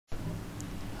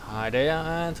Hi there,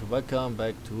 and welcome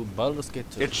back to Baldur's Gate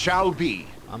 2. It shall be.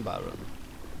 I'm Byron.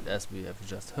 And as we have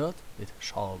just heard, it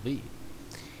shall be.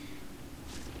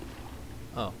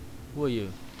 Oh, who are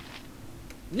you?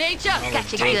 Nature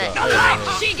Got you good. The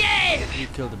life she gave! You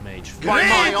killed the mage. By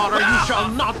my honor, you shall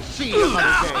not see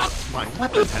another day. My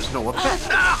weapon has no effect.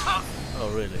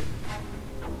 Oh, really?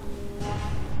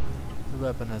 The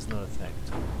weapon has no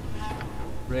effect.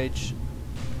 Rage.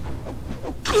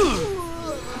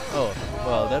 Oh,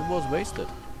 well, that was wasted.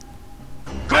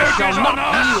 I shall not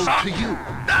yield to you.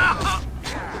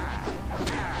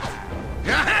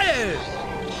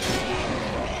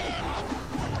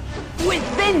 With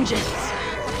vengeance!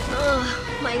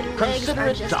 Oh, my legs Consider are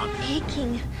it just done.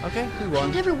 aching. Okay, we I've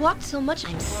won. never walked so much.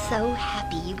 I'm so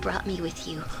happy you brought me with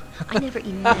you. I never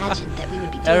imagined that we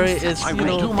would be Ari doing is, such I you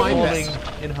will know, do my falling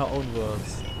best. in her own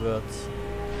words.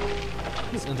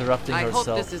 She's interrupting I herself.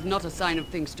 hope this is not a sign of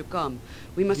things to come.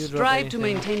 We must You drop strive to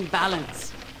anything? maintain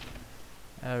balance.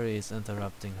 Ari is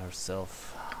interrupting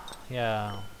herself.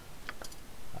 Yeah,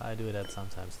 I do that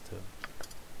sometimes too.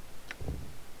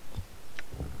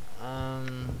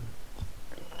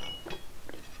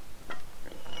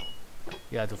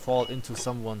 Yeah, to fall into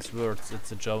someone's words,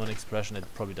 it's a German expression. It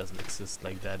probably doesn't exist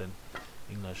like that in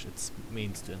English. It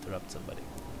means to interrupt somebody.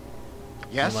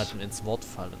 Yes? Jemanden ins Wort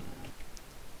fallen.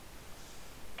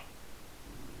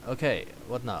 Okay,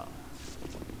 what now?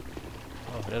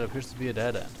 Oh, that appears to be a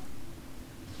dead end.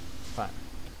 Fine.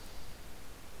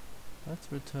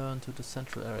 Let's return to the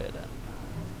central area then.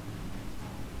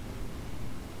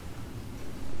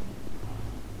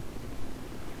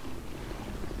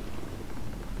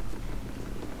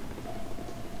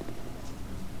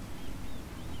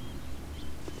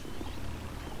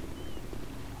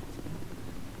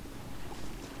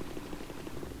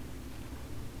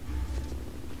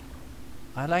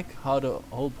 I like how the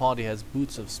whole party has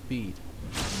boots of speed.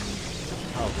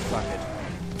 Oh, fuck it.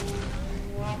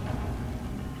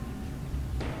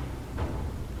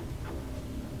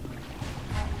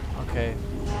 Okay.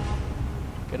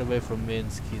 Get away from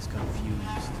Minsk, he's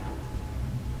confused.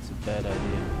 It's a bad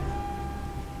idea.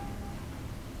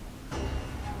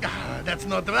 That's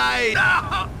not right.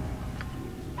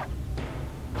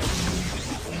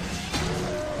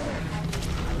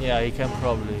 Yeah, he can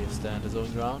probably stand his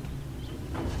own ground.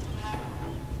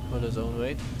 Pull his own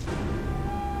weight.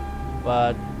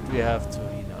 But we have to,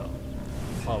 you know,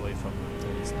 far away from him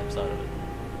until he snaps out of it.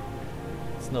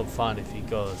 It's no fun if he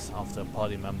goes after a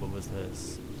party member with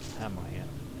his hammer here.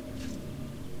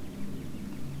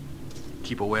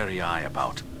 Keep a wary eye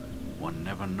about. One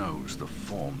never knows the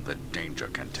form that danger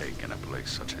can take in a place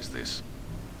such as this.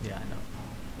 Yeah, I know.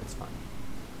 That's fine.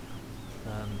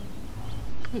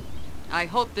 I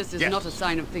hope this is Yes. not a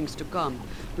sign of things to come.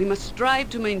 We must strive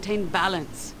to maintain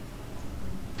balance.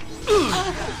 Is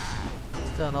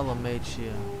there another mage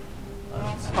here? I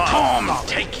don't see. Tom,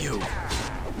 take you!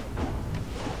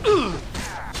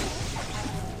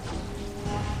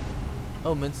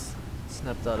 Oh, Mince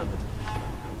snapped out of it.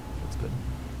 That's good.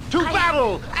 To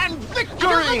battle and I don't like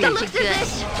victory! the looks of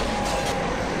this.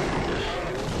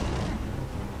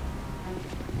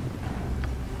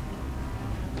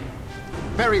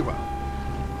 Very well.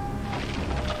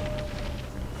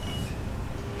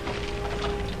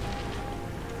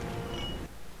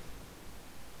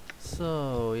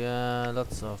 So, yeah,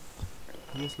 lots of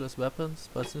useless weapons,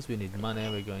 but since we need money,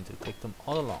 we're going to take them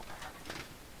all along.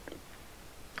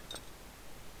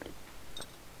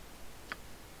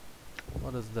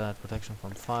 What is that? Protection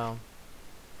from fire.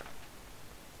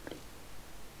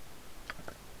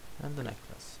 And the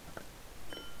necklace.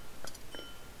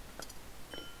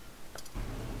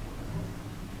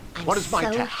 I'm What is my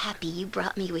so task? happy you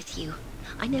brought me with you.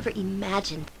 I never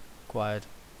imagined. Quiet.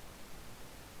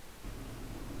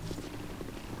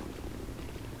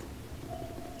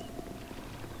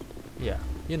 Yeah,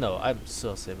 you know, I'm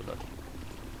so Saberlot.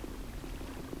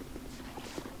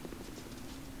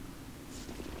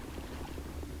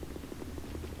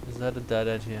 Is that a dead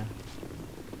end here?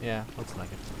 Yeah, looks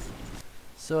like it.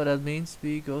 So that means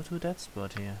we go to that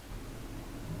spot here.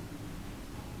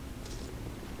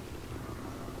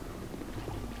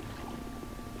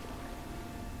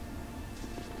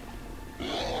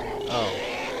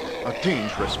 Oh, A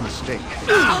dangerous mistake.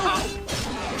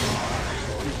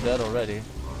 he's dead already.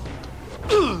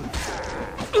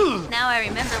 Now I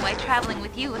remember why traveling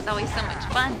with you was always so much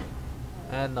fun.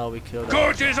 And now we kill that.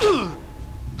 Gorgeous!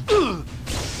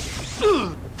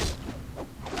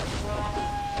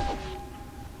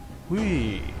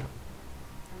 Whee!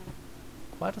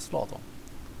 Quite a slaughter.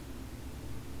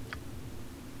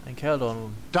 And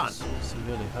Keldon Done. is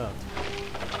severely hurt.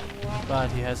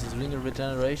 But he has his ring of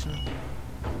regeneration.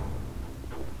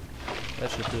 That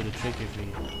should do the trick if we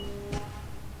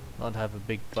not have a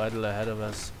big battle ahead of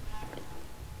us.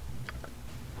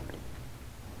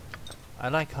 I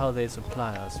like how they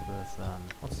supply us with,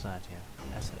 what's that here?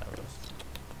 Acid arrows.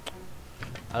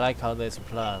 I like how they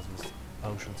supply us with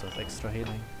potions of extra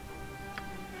healing.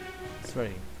 It's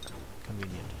very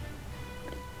convenient.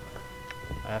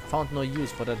 I have found no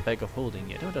use for that bag of holding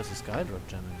yet. Oh, there's a skydrop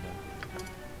gem in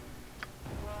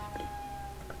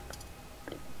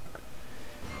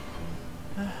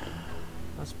there.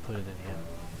 Let's put it in here.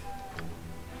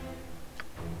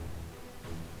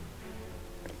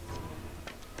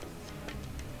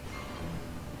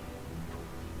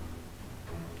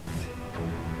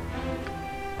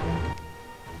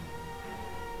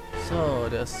 So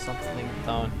there's something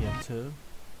down here too.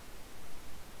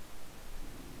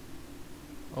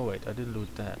 Oh wait, I did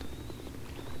loot that.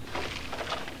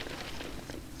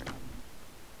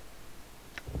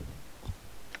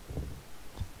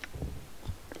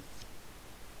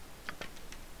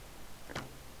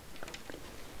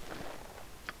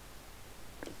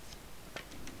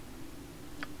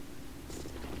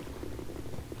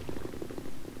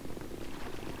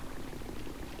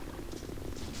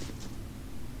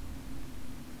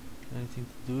 Anything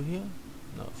to do here?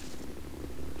 No.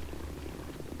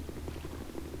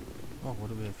 Oh, what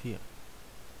do we have here?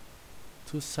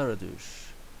 To Saradush.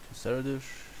 To Saradush.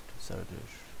 To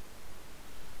Saradush.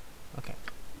 Okay.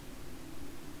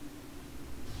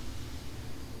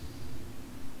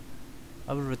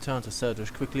 I will return to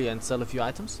Saradush quickly and sell a few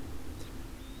items.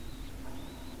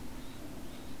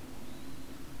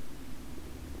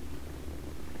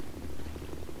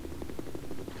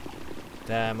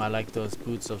 Damn, I like those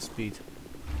boots of speed.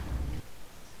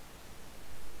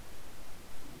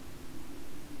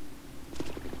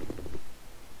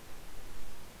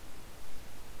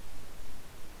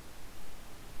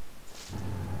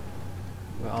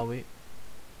 Where are we?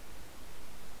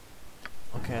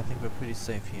 Okay, I think we're pretty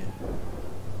safe here.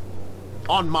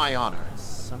 On my honor,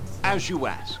 Something as you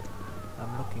ask.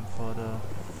 I'm looking for the...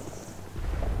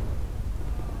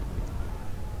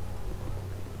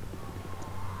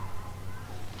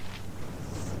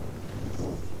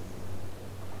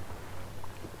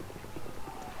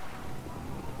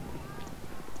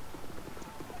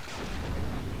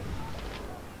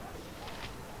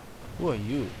 Who are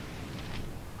you?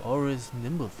 Oris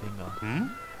Nimblefinger. Hmm?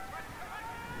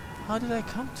 How did I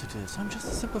come to this? I'm just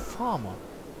a simple farmer.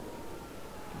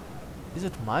 Is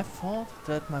it my fault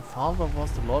that my father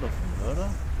was the Lord of Murder?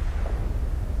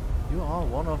 You are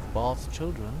one of Bhaal's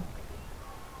children.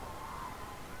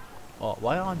 Oh,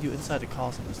 why aren't you inside the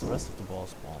castle with the rest of the Bhaal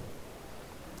spawn?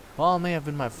 Bhaal may have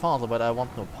been my father, but I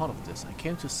want no part of this. I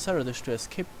came to Saradush to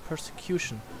escape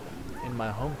persecution in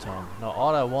my hometown. Now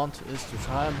all I want is to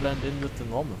try and blend in with the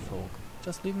normal folk.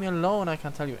 Just leave me alone, I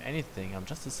can't tell you anything. I'm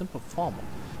just a simple farmer.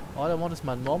 All I want is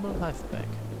my normal life back.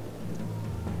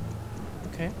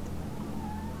 Okay.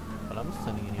 Well, I'm not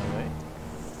standing in your way.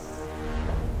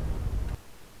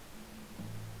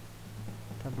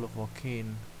 Temple of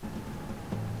Volcane.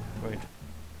 Wait.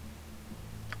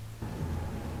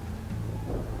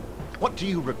 What do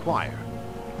you require?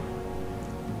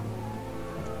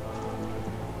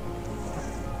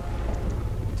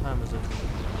 What time is it? 2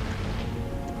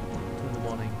 in the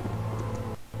morning.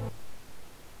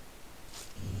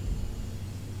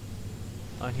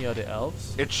 Here are the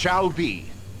elves. It shall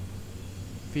be.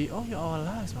 Oh, you are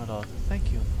alive, my lord.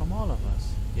 Thank you. From all of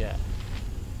us. Yeah.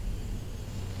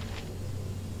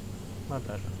 My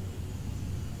pleasure.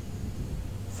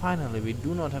 Finally, we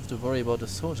do not have to worry about the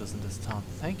soldiers in this town.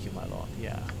 Thank you, my lord.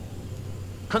 Yeah.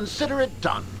 Consider it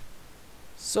done.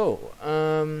 So,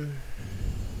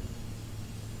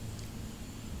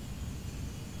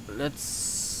 let's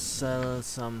sell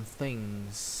some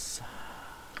things.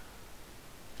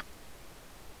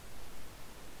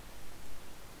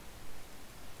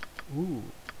 Ooh.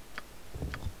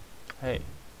 Hey,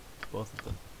 both of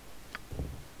them.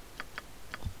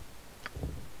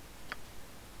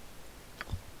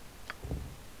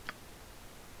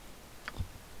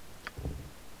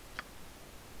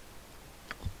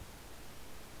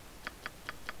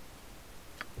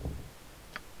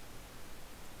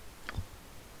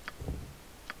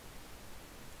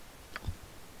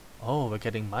 Oh, we're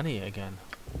getting money again.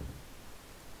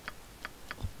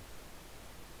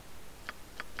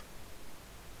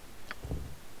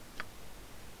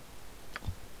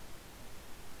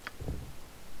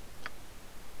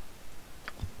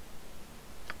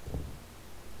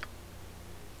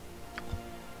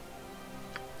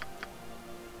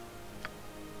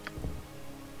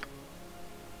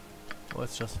 Oh,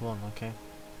 it's just one, okay.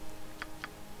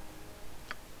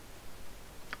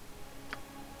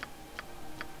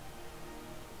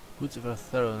 Boots of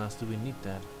thoroughness, do we need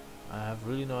that? I have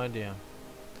really no idea.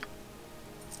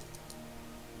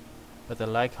 But I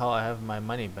like how I have my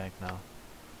money back now.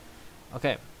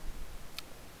 Okay.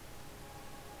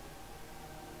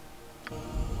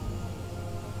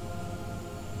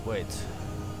 Wait.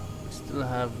 We still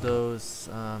have those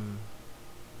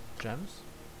gems?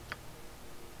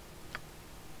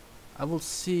 I will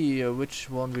see which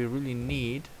one we really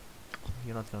need.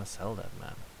 You're not gonna sell that,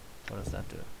 man. What does that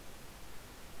do?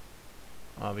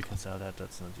 Oh, we can sell that,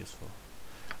 that's not useful.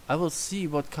 I will see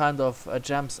what kind of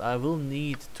gems I will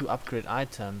need to upgrade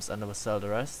items, and I will sell the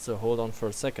rest, so hold on for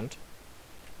a second.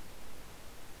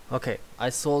 Okay, I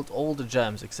sold all the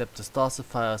gems except the Star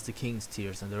Sapphires, the King's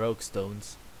Tears and the Rogue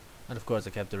Stones. And of course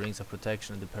I kept the Rings of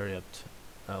Protection and the Period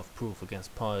of Proof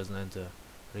against Poison and the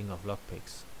Ring of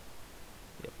Lockpicks.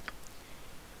 Yep.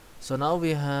 So now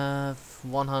we have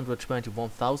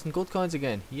 121,000 gold coins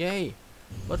again, yay!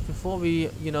 But before we,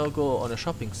 you know, go on a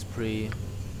shopping spree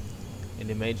in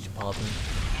the mage department,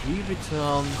 we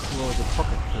return to the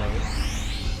pocket plane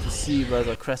to see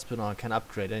whether Crespinor can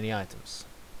upgrade any items.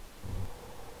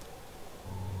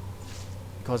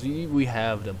 Because we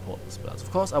have the important spells.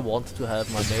 Of course I want to have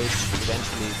my mage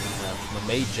eventually to have my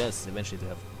mages eventually to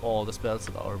have all the spells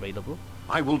that are available.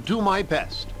 I will do my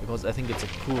best. Because I think it's a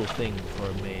cool thing for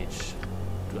a mage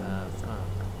to have.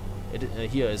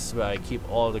 Here is where I keep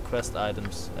all the quest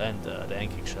items and the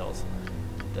anking shells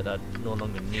that I no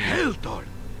longer need. Heldor!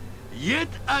 Yet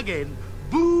again,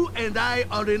 Boo and I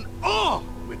are in awe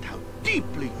with how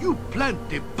deeply you plant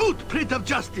the bootprint of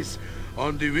justice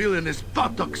on the villainous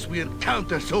buttocks we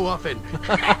encounter so often.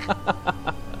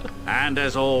 And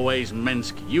as always,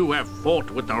 Minsk, you have fought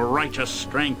with the righteous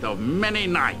strength of many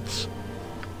knights.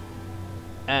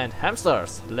 And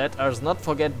hamsters, let us not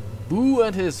forget Boo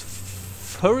and his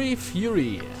furry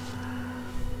fury.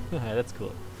 That's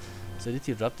cool. So did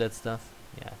you drop that stuff?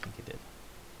 Yeah, I think you did.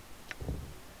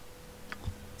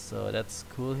 So that's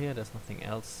cool here. There's nothing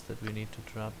else that we need to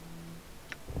drop.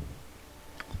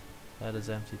 That is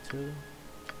empty too.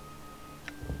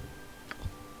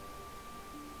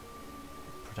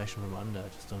 Protection from under.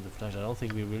 Just don't have protection. I don't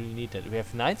think we really need that. We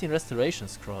have 19 restoration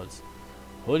scrolls.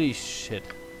 Holy shit.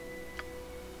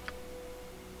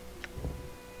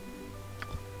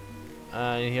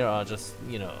 And here are just,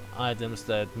 you know, items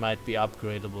that might be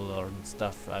upgradable or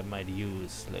stuff I might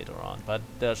use later on. But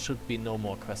there should be no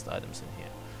more quest items in here.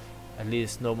 At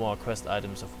least no more quest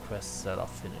items of quests that are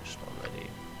finished already.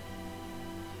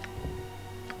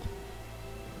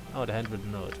 Oh, the handwritten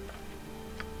note.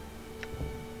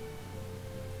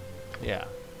 Yeah.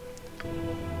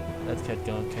 That cat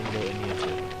can go in here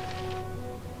too.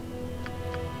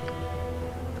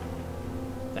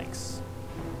 Thanks.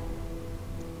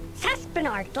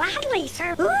 Suspinor, gladly,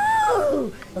 sir.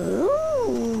 Ooh!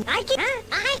 Ooh! I can.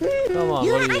 Come on,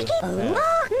 what are you?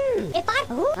 If I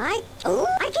can.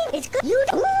 It's good.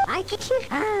 I can.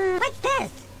 What's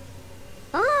this?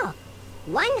 Oh,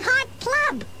 one hot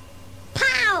club.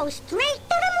 Pow! Straight to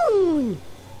the moon.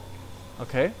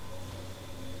 Okay.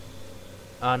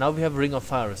 Now we have Ring of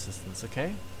Fire Resistance,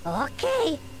 okay?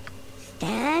 Okay.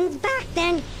 Stand back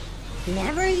then.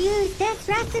 Never used this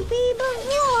recipe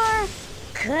before.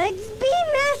 Could be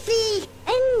messy.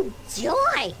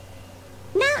 Enjoy.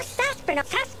 Now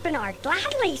Suspinor,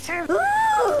 gladly, sir.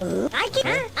 Ooh! I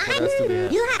can. I can.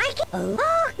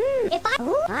 If I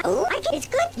can. It's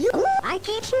good. I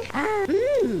can.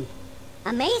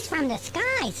 A mace from the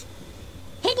skies.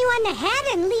 Hit you on the head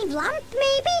and leave lump,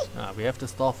 maybe? We have the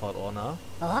Starfall ore now.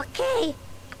 Okay.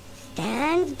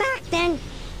 Stand back then.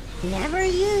 Never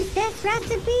used this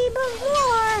recipe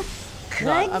before.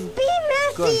 Could be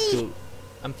messy.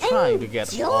 I'm trying to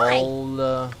get all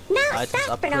the items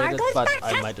upgraded, but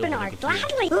I might only get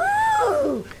gladly.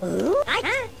 Ooh! I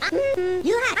can.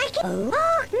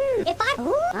 If I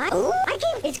can.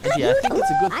 It's good. Yeah, I think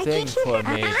it's a good thing for a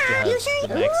mage to have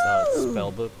the maxed out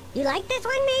spellbook. You like this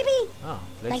one, maybe? Oh,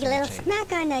 like a little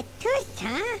smack on the tooth,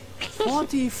 huh?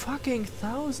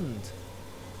 40,000.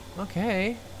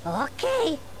 Okay.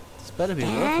 Okay. This better be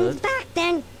worth Stand it. back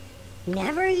then.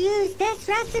 Never used this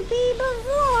recipe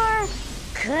before.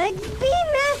 Could be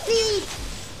messy.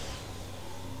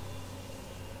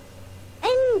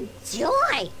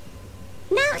 Enjoy.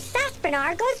 Now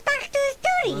Suspinor goes back to his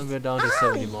duties. Well, we're down to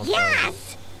 70 more.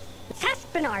 Yes.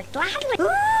 Suspinor, gladly.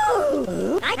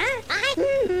 Ooh.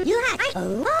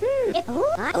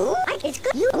 It's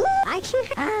good.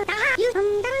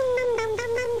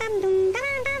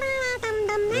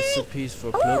 Recipes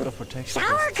for Cloak of Protection.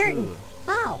 Shower curtain.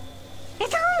 Oh.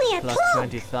 It's only a plus cloak.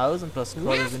 20,000 plus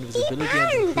quarter of invisibility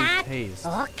and improved haste.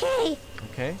 Okay.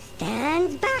 Okay.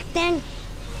 Stand back then.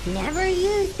 Never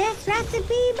used this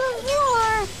recipe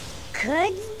before.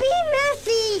 Could be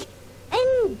messy.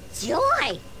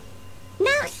 Enjoy.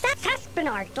 Now,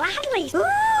 Suspinor, gladly.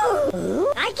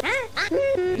 Ooh, I can't.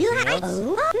 You have.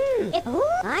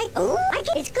 I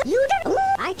can. It's good. You do.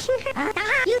 I can.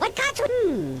 You. What got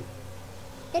you?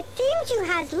 It seems you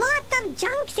has lots of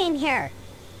junks in here.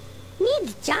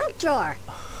 Needs junk drawer.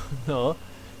 No.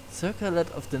 Circlet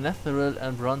of the Netheril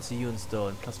and Bronze Hewn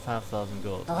Stone, plus 5,000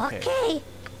 gold. Okay.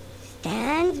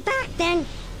 Stands back then.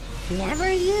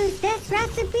 Never used this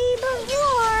recipe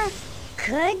before.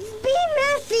 Could be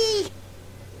messy.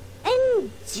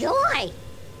 Enjoy.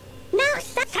 Now,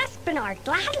 Suspinor,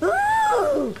 glad.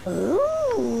 Ooh. Come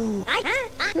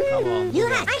on, You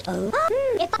come have. on.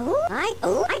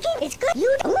 I can. It's good.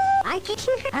 You. I can.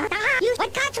 You.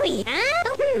 What got me?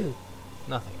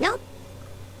 Nothing. Nope.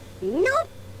 Nope.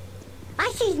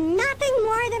 I see nothing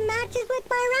more that matches with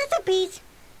my recipes.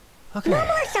 Okay. No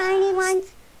more shiny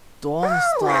ones.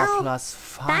 Stormstar well, plus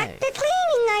Back 5. to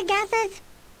cleaning, I guess.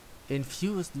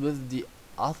 Infused with the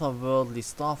otherworldly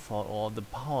starfall ore, the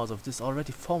powers of this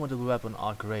already formidable weapon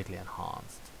are greatly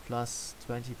enhanced. Plus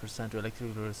 20% to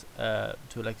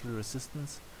electrical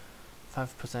resistance,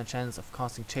 5% chance of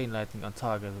casting chain lightning on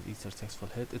target with each successful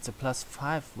hit. It's a plus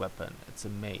 5 weapon. It's a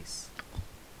mace.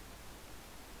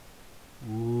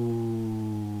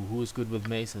 Ooh, who is good with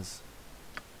maces?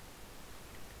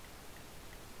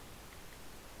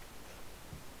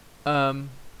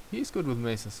 He's good with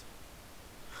maces.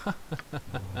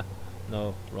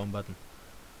 No, wrong button.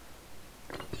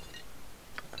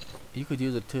 You could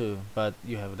use it too, but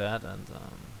you have that and the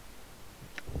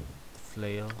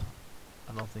flail.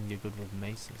 I don't think you're good with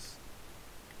maces.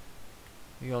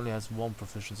 He only has one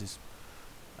proficiency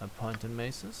point in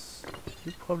maces.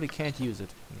 You probably can't use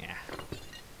it. Yeah.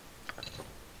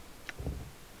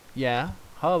 Yeah.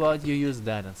 How about you use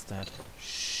that instead?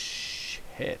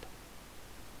 Shit.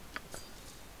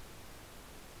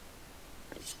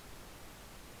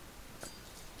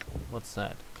 What's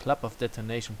that? Club of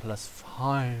Detonation plus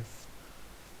 5.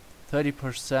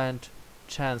 30%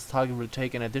 chance target will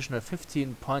take an additional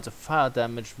 15 points of fire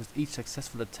damage with each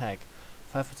successful attack.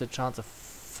 5% chance of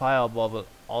fireball will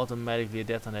automatically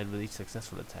detonate with each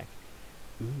successful attack.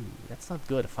 Ooh, that's not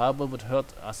good. A fireball would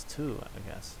hurt us too, I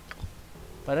guess.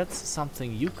 But that's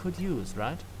something you could use,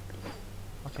 right?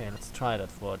 Okay, let's try that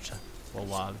for a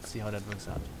while. Let's see how that works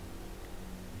out.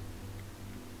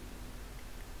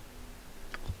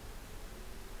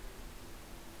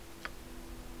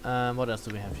 What else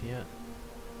do we have here?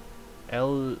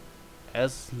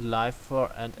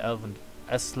 Slifer and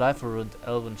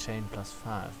Elven Chain plus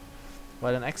 5.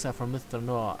 While an exile from Mr.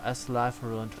 Noor,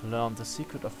 Slifer learned the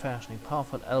secret of fashioning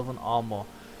powerful elven armor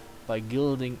by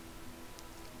gilding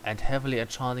and heavily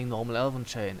enchanting normal elven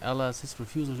chain. Alas, his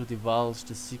refusal to divulge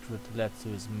the secret led to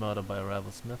his murder by a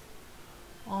rival smith.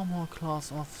 Armor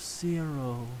class of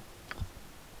 0.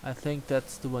 I think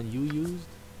that's the one you used?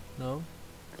 No?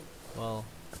 Well,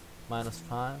 minus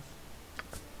 5.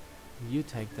 You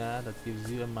take that, that gives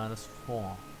you a minus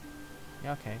 4.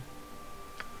 Yeah, okay.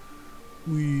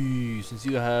 Whee, since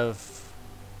you have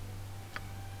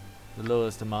the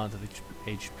lowest amount of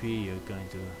HP, you're going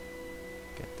to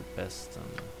get the best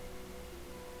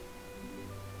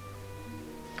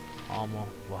armor.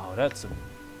 Wow, that's a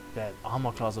bad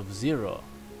armor class of 0.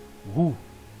 Woo!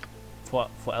 For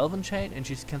Elven Chain, and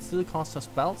she can still cast her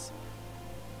spells?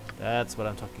 That's what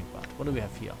I'm talking about. What do we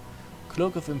have here?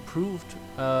 Cloak of improved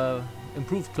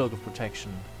cloak of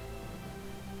protection.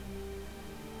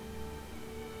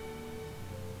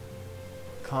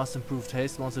 Cast improved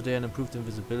haste once a day and improved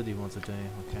invisibility once a day.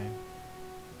 Okay.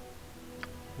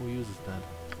 Who uses that?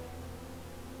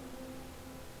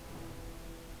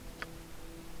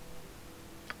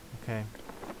 Okay.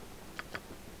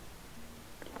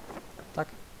 Tack.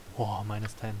 Oh,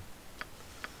 minus 10.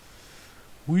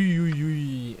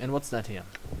 Wee. And what's that here?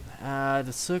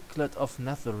 The Circlet of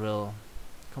Netheril.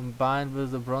 Combined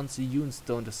with the Bronze Hewn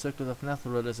Stone, the Circlet of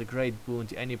Netheril is a great boon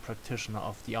to any practitioner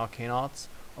of the arcane arts.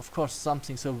 Of course,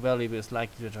 something so valuable is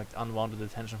likely to attract unwanted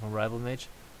attention from rival mage.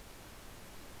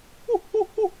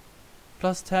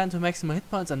 Plus 10 to maximum hit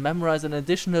points and memorize an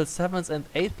additional 7th and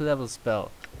 8th level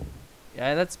spell.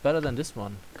 Yeah, that's better than this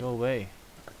one. Go away.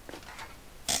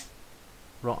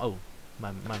 Wrong. Oh,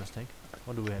 my mistake.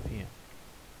 What do we have here?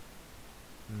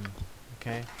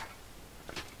 Okay.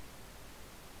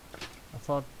 I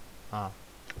thought...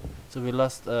 So we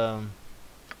lost...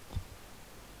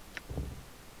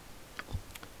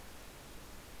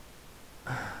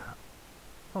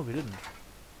 Oh, we didn't.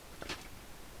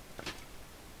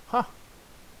 Huh.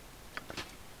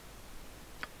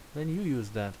 Then you use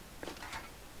that.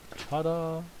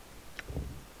 Ta-da!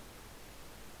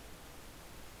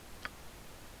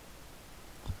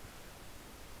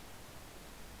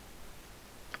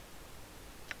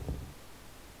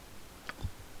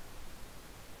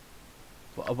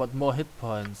 But more hit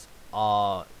points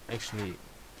are actually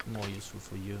more useful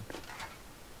for you.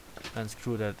 And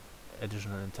screw that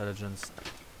additional intelligence.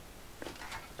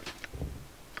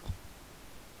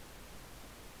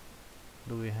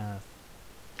 Do we have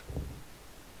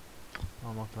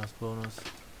armor class bonus?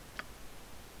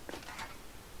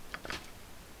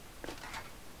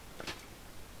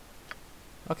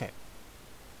 Okay.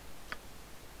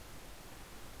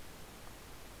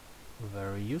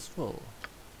 Very useful.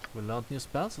 We learned new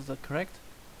spells, is that correct?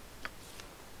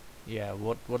 Yeah,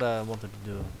 what I wanted to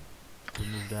do.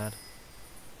 Remove that.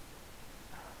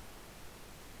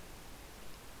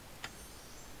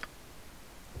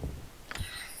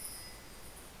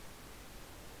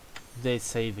 They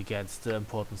save against the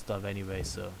important stuff anyway,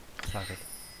 so fuck it.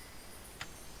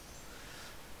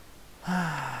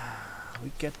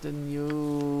 We get the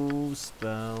new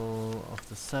spell of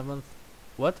the 7th.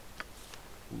 What?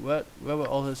 Where were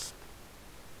all his...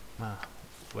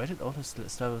 where did all his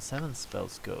level 7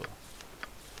 spells go?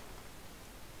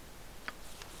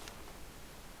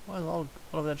 Why is all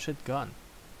of that shit gone?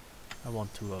 I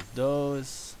want 2 of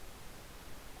those.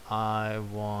 I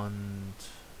want...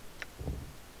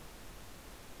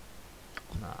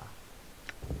 a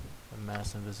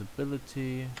mass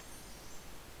invisibility.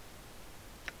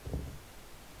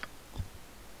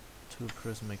 2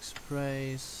 prismatic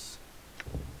sprays.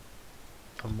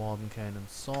 A modern cannon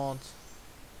sword.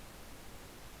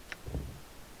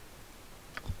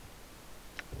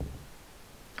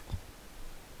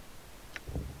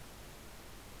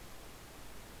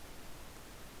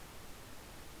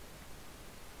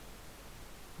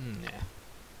 Yeah.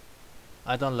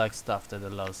 I don't like stuff that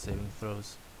allows saving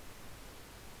throws.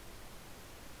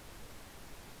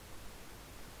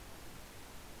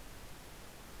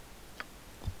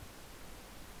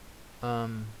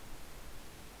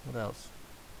 What else?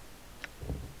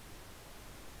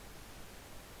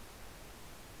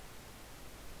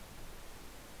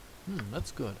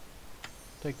 That's good.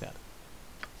 Take that.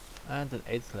 And an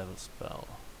 8th level spell.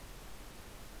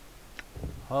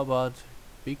 How about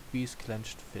Big B's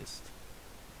Clenched Fist?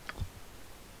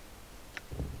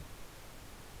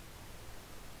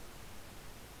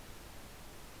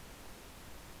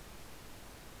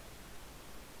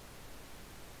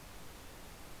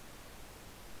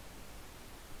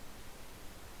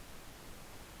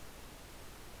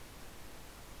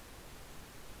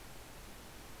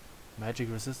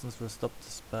 Magic resistance will stop the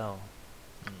spell.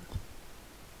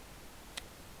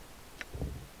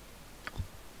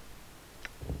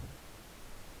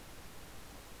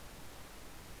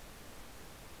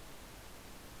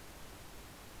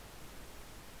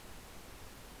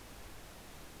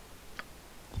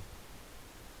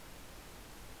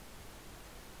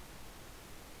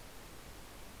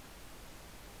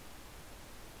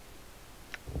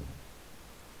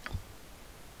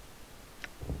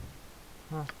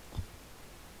 Huh.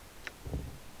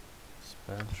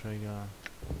 Spell trigger.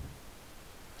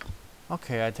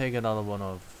 Okay, I take another one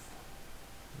of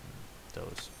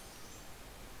those.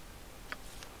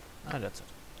 And that's it.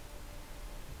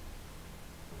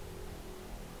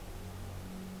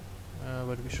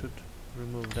 But we should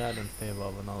remove that in favor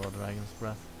of another Dragon's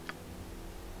Breath.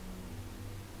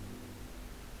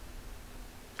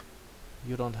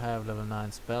 You don't have level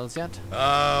 9 spells yet?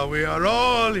 We are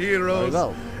all heroes.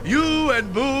 Very well. You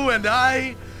and Boo and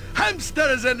I.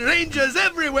 Hamsters and rangers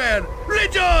everywhere.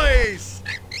 Rejoice!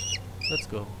 Let's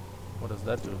go. What does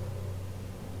that do?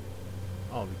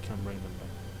 Oh, we can bring them back.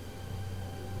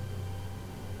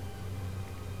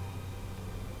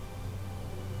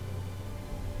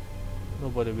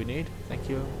 Nobody we need. Thank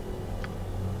you.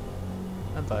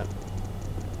 And bye.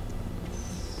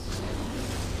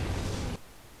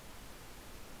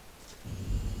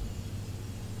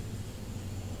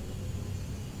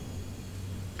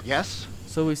 Yes?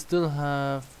 So we still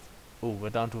have... Oh, we're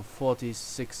down to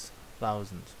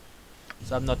 46,000.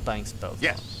 So I'm not buying spells.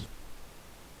 Yes.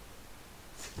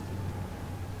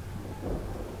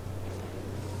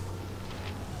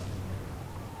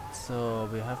 So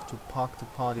we have to park the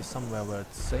party somewhere where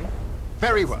it's safe.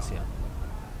 Very well. Here.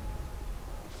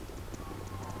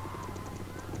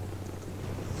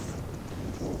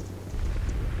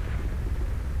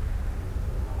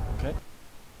 Okay.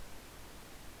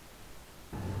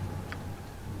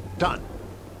 Done.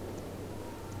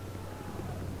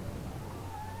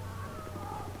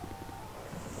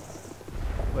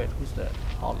 Wait, who's that?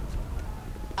 Holland.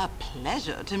 A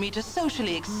pleasure to meet a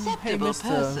socially Hey, acceptable mister.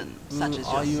 person such as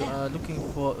Are you yourself. looking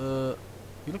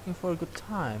for a good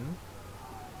time?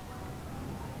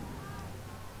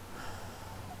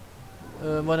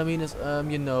 What I mean is,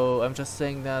 you know, I'm just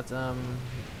saying that,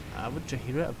 would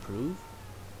Jaheira approve?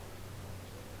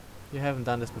 You haven't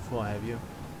done this before, have you?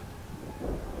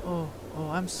 Oh,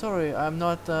 I'm sorry. I'm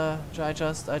not, I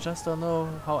just don't know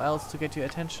how else to get your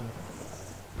attention.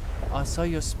 I saw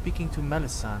you speaking to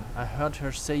Melisande. I heard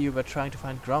her say you were trying to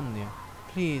find Gromnir.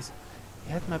 Please,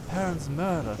 he had my parents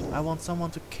murdered. I want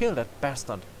someone to kill that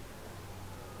bastard.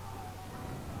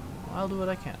 I'll do what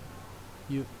I can.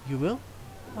 You will?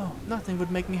 Oh, nothing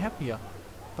would make me happier.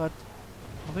 But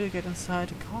how will you get inside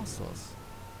the castles?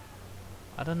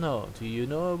 I don't know. Do you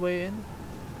know a way in?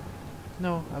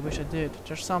 No, I wish I did.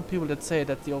 There's some people that say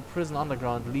that the old prison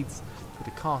underground leads to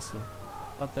the castle.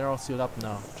 But they're all sealed up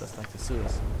now, just like the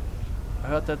sewers. I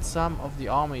heard that some of the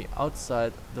army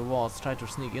outside the walls tried to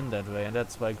sneak in that way, and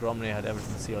that's why Gromnir had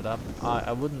everything sealed up.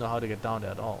 I wouldn't know how to get down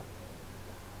there at all.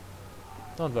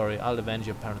 Don't worry, I'll avenge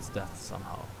your parents' death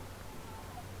somehow.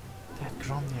 That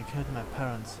Gromnir killed my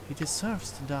parents. He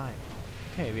deserves to die.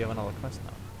 Okay, we have another quest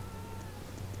now.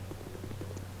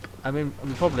 I mean,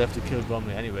 we probably have to kill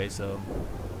Gromnir anyway, so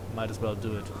might as well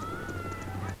do it.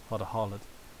 For the harlot.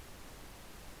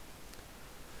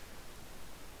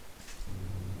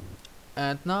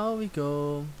 And now we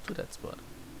go to that spot.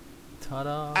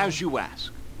 Ta-da! As you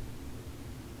ask.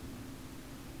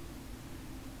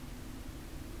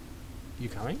 You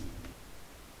coming?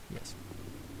 Yes.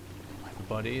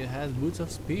 Everybody has boots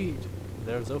of speed.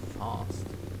 They're so fast.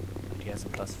 He has a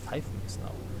 +5 mix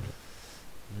now.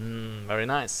 Very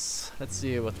nice. Let's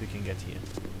see what we can get here.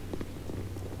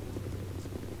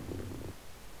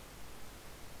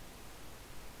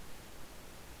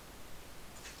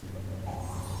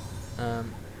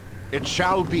 It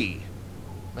shall be.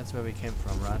 That's where we came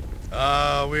from, right?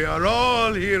 We are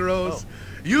all heroes.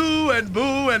 You and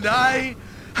Boo and I.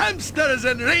 Hamsters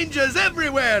and rangers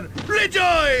everywhere.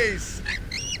 Rejoice!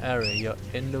 Ari, you're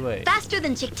in the way. Faster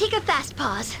than Chick-Tika Fast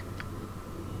Paws.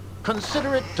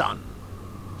 Consider it done.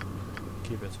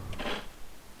 Keep it.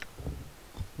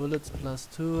 Bullets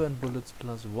 +2 and bullets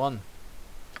 +1.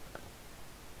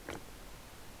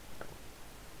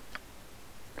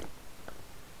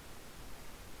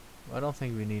 I don't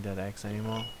think we need that axe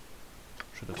anymore.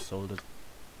 Should have sold it.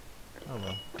 Oh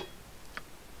well.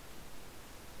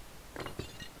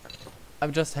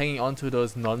 I'm just hanging on to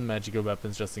those non-magical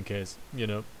weapons just in case, you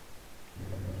know.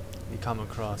 We come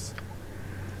across.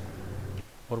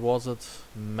 What was it?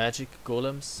 Magic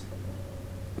golems?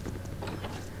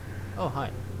 Oh,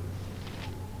 hi.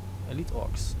 Elite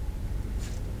orcs.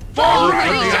 Fall for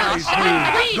the eyes,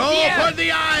 please! Go for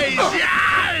the eyes!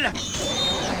 Yeah!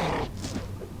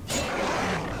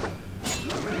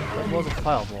 That was a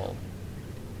fireball.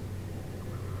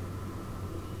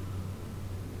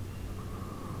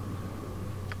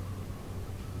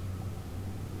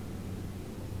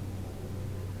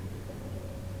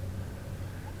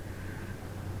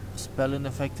 Spell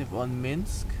ineffective on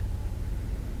Minsk.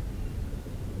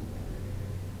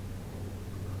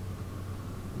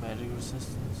 Magic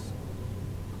resistance.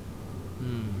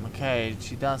 Okay,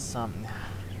 she does some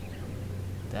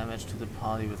damage to the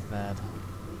party with that.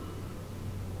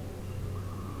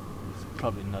 It's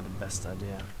probably not the best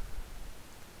idea.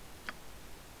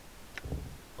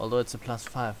 Although it's a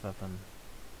 +5 weapon.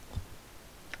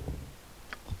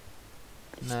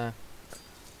 Nah.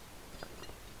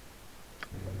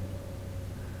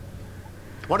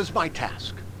 What is my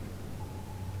task?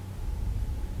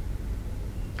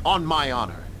 On my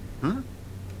honor.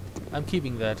 I'm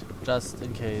keeping that just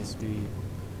in case we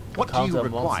What do you encounter a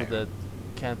monster require? that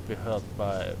can't be hurt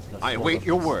by +1 I await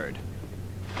your weapons. word.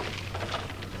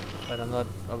 But I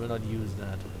will not use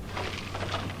that.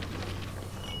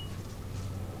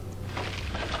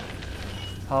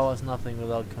 Power is nothing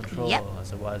without control, Yep.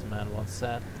 as a wise man once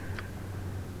said.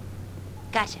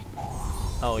 Gotcha.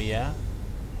 Oh yeah?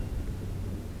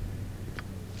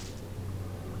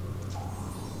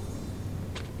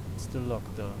 It's still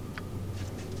locked though.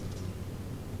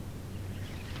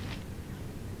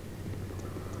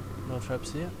 No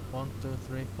traps here? 1, 2,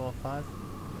 3, 4, 5.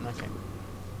 Okay.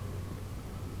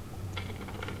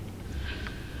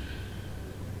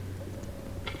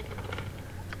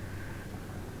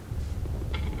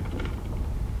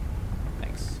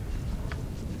 Thanks.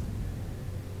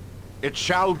 It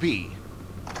shall be.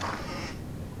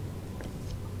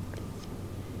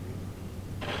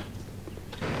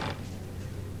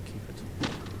 Keep it.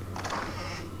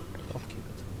 Don't keep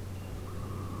it.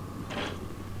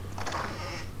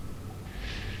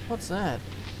 What's that?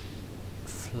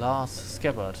 Last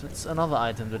scabbard. It's another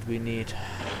item that we need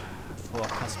for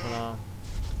customer.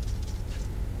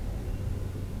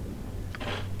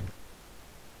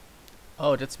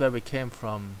 Oh, that's where we came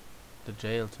from. The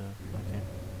jail to. Okay.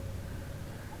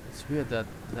 It's weird that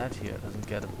that here doesn't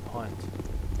get a point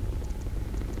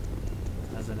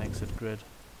as an exit grid.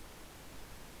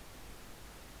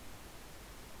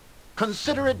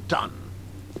 Consider it done.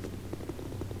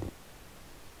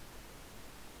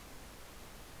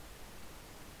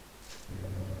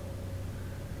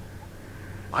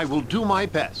 I will do my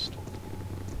best.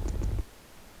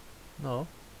 No.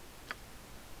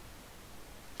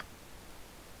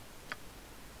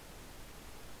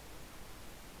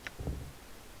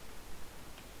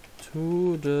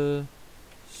 To the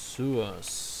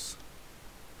sewers.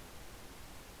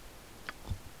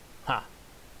 Ha.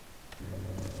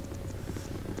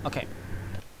 Okay.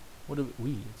 What do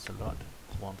we? It's a lot.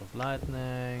 Wand of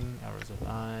lightning, arrows of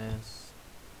ice.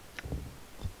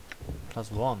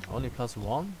 +1. Only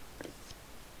 +1?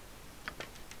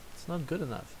 It's not good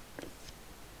enough.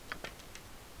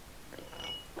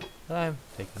 I'm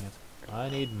taking it. I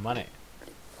need money.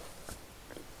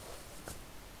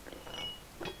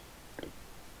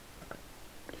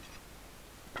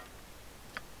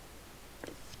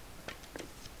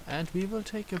 And we will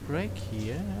take a break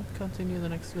here and continue the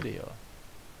next video.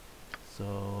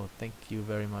 So thank you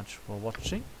very much for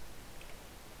watching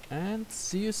and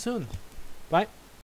see you soon. Bye.